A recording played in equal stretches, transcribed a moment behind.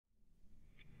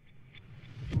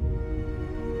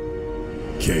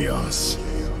Chaos.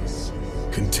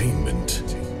 Containment.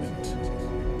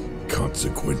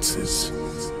 Consequences.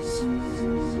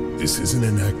 This isn't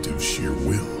an act of sheer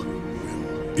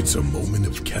will. It's a moment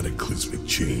of cataclysmic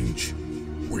change,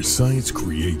 where science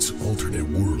creates alternate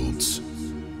worlds.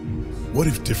 What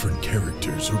if different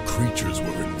characters or creatures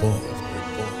were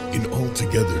involved in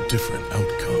altogether different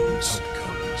outcomes?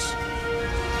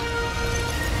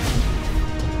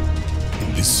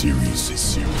 In this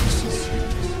series,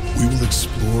 we will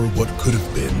explore what could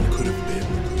have been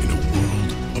in a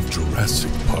world of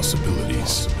Jurassic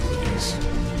possibilities.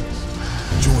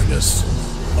 Join us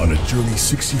on a journey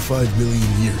 65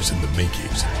 million years in the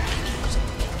making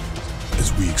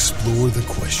as we explore the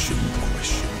question,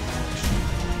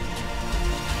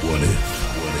 what if?